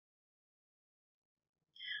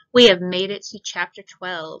We have made it to Chapter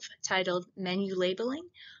 12, titled Menu Labeling,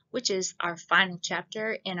 which is our final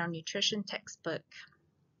chapter in our nutrition textbook.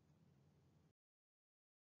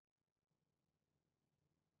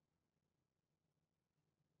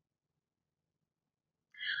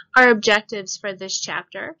 Our objectives for this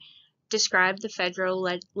chapter describe the federal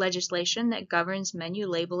legislation that governs menu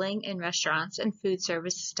labeling in restaurants and food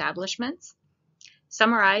service establishments,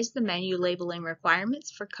 summarize the menu labeling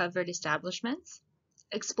requirements for covered establishments,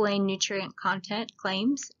 explain nutrient content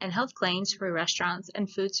claims and health claims for restaurants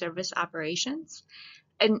and food service operations,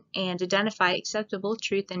 and identify acceptable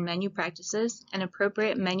truth in menu practices and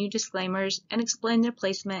appropriate menu disclaimers and explain their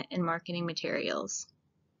placement in marketing materials.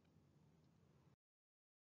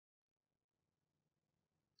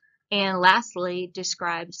 And lastly,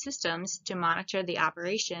 describe systems to monitor the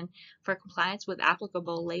operation for compliance with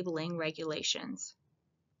applicable labeling regulations.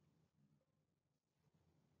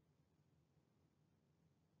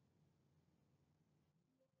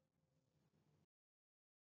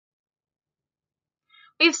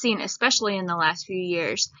 We've seen, especially in the last few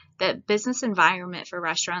years, that business environment for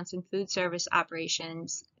restaurants and food service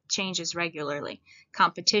operations changes regularly.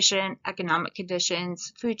 Competition, economic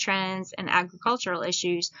conditions, food trends, and agricultural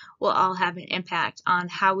issues will all have an impact on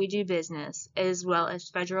how we do business, as well as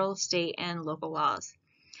federal, state, and local laws.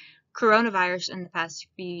 Coronavirus in the past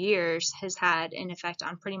few years has had an effect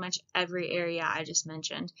on pretty much every area I just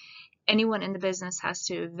mentioned. Anyone in the business has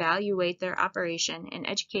to evaluate their operation and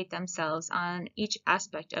educate themselves on each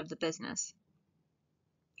aspect of the business.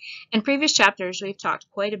 In previous chapters, we've talked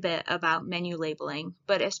quite a bit about menu labeling,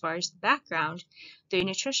 but as far as the background, the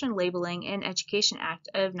Nutrition Labeling and Education Act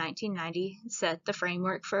of 1990 set the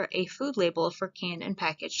framework for a food label for canned and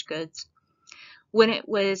packaged goods. When it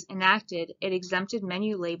was enacted, it exempted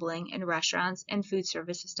menu labeling in restaurants and food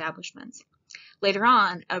service establishments. Later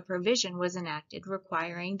on, a provision was enacted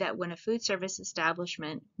requiring that when a food service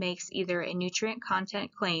establishment makes either a nutrient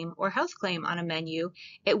content claim or health claim on a menu,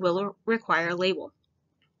 it will require a label.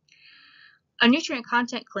 A nutrient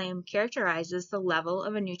content claim characterizes the level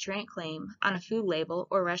of a nutrient claim on a food label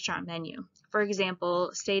or restaurant menu, for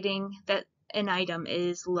example, stating that an item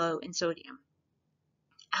is low in sodium.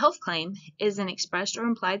 A health claim is an expressed or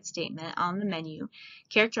implied statement on the menu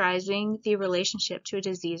characterizing the relationship to a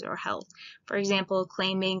disease or health, for example,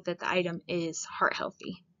 claiming that the item is heart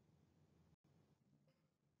healthy.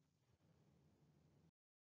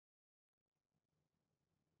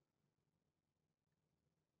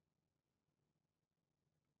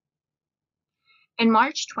 In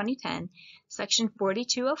March 2010, Section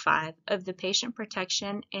 4205 of the Patient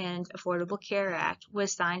Protection and Affordable Care Act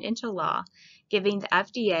was signed into law, giving the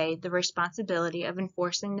FDA the responsibility of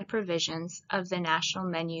enforcing the provisions of the National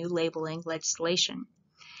Menu Labeling legislation.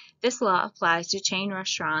 This law applies to chain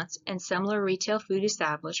restaurants and similar retail food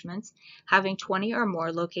establishments having 20 or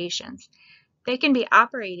more locations. They can be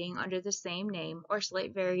operating under the same name or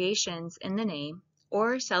slight variations in the name,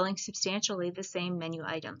 or selling substantially the same menu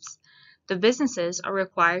items. The businesses are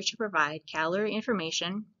required to provide calorie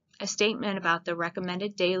information, a statement about the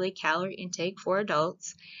recommended daily calorie intake for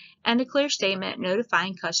adults, and a clear statement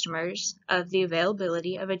notifying customers of the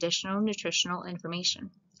availability of additional nutritional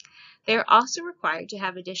information. They are also required to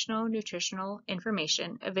have additional nutritional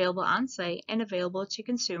information available on-site and available to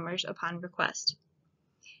consumers upon request.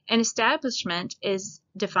 An establishment is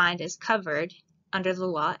defined as covered under the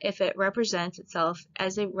law if it represents itself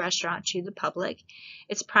as a restaurant to the public,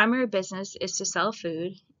 its primary business is to sell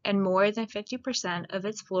food, and more than 50% of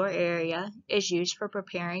its floor area is used for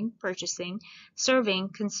preparing, purchasing, serving,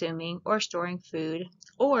 consuming, or storing food,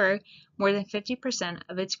 or more than 50%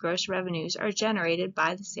 of its gross revenues are generated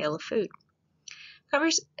by the sale of food.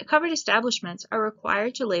 Covered establishments are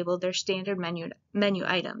required to label their standard menu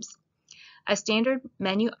items. A standard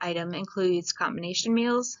menu item includes combination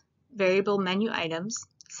meals, variable menu items,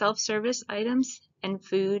 self-service items, and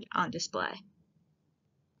food on display.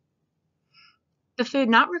 The food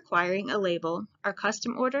not requiring a label are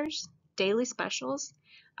custom orders, daily specials,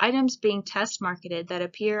 items being test marketed that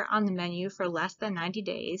appear on the menu for less than 90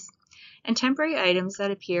 days, and temporary items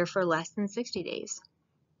that appear for less than 60 days.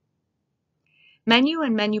 Menu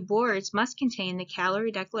and menu boards must contain the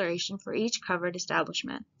calorie declaration for each covered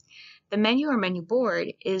establishment. The menu or menu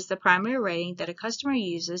board is the primary rating that a customer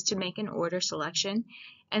uses to make an order selection,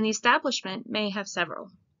 and the establishment may have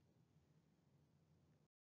several.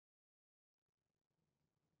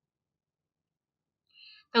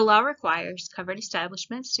 The law requires covered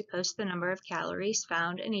establishments to post the number of calories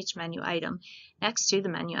found in each menu item next to the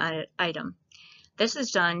menu item. This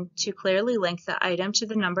is done to clearly link the item to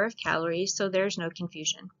the number of calories so there is no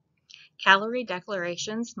confusion. Calorie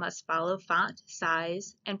declarations must follow font,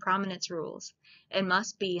 size, and prominence rules, and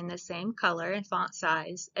must be in the same color and font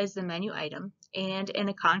size as the menu item and in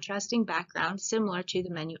a contrasting background similar to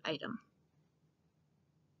the menu item.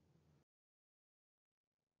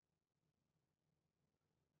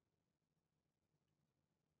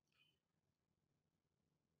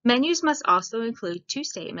 Menus must also include two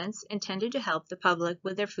statements intended to help the public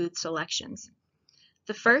with their food selections.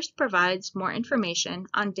 The first provides more information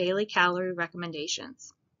on daily calorie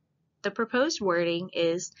recommendations. The proposed wording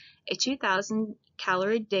is a 2,000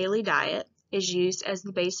 calorie daily diet is used as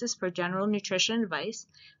the basis for general nutrition advice.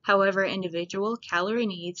 However, individual calorie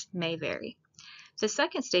needs may vary. The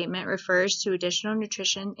second statement refers to additional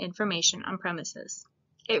nutrition information on premises.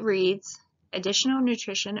 It reads, additional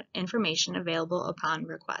nutrition information available upon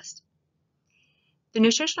request. The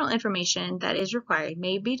nutritional information that is required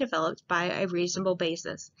may be developed by a reasonable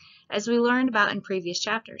basis, as we learned about in previous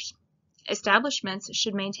chapters. Establishments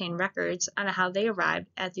should maintain records on how they arrived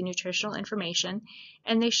at the nutritional information,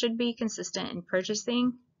 and they should be consistent in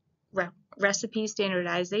purchasing, recipe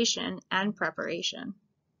standardization, and preparation.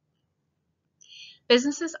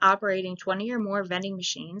 Businesses operating 20 or more vending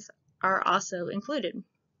machines are also included.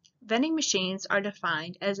 Vending machines are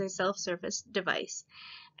defined as a self-service device,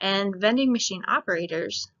 and vending machine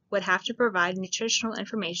operators would have to provide nutritional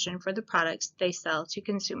information for the products they sell to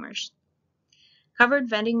consumers. Covered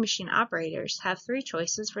vending machine operators have three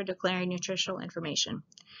choices for declaring nutritional information.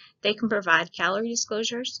 They can provide calorie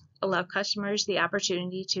disclosures, allow customers the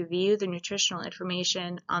opportunity to view the nutritional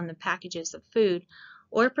information on the packages of food,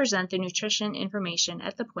 or present the nutrition information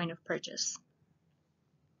at the point of purchase.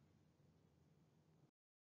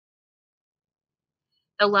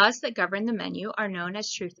 The laws that govern the menu are known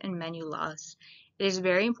as truth and menu laws. It is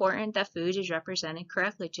very important that food is represented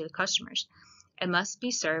correctly to the customers. It must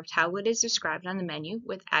be served how it is described on the menu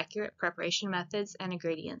with accurate preparation methods and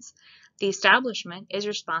ingredients. The establishment is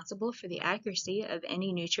responsible for the accuracy of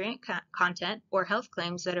any nutrient content or health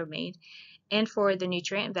claims that are made, and for the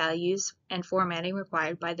nutrient values and formatting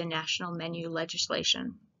required by the national menu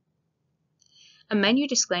legislation. A menu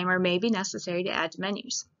disclaimer may be necessary to add to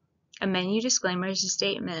menus. A menu disclaimer is a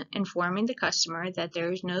statement informing the customer that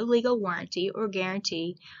there is no legal warranty or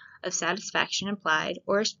guarantee of satisfaction implied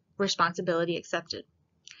or responsibility accepted.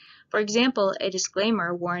 For example, a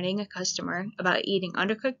disclaimer warning a customer about eating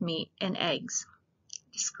undercooked meat and eggs.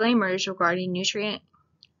 Disclaimers regarding nutrient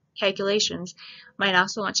calculations might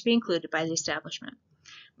also want to be included by the establishment.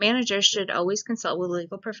 Managers should always consult with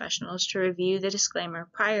legal professionals to review the disclaimer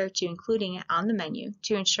prior to including it on the menu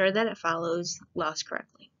to ensure that it follows laws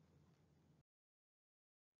correctly.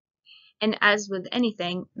 And as with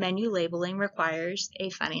anything, menu labeling requires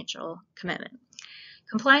a financial commitment.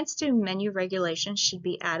 Compliance to menu regulations should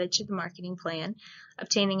be added to the marketing plan.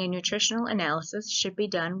 Obtaining a nutritional analysis should be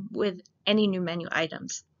done with any new menu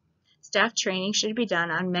items. Staff training should be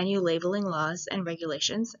done on menu labeling laws and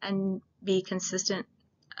regulations and be consistent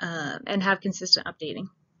and have consistent updating.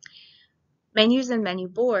 Menus and menu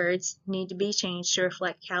boards need to be changed to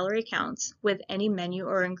reflect calorie counts with any menu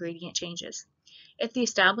or ingredient changes. If the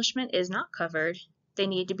establishment is not covered, they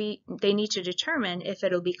need to determine if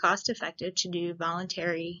it will be cost effective to do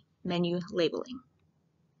voluntary menu labeling.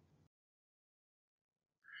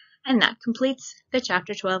 And that completes the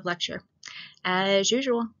Chapter 12 lecture. As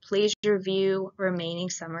usual, please review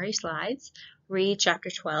remaining summary slides, read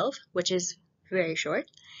Chapter 12, which is very short,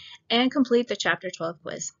 and complete the Chapter 12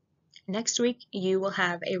 quiz. Next week, you will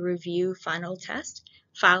have a review final test,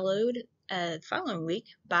 followed following week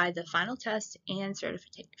by the final test and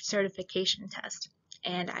certification test.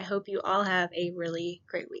 And I hope you all have a really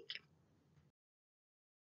great week.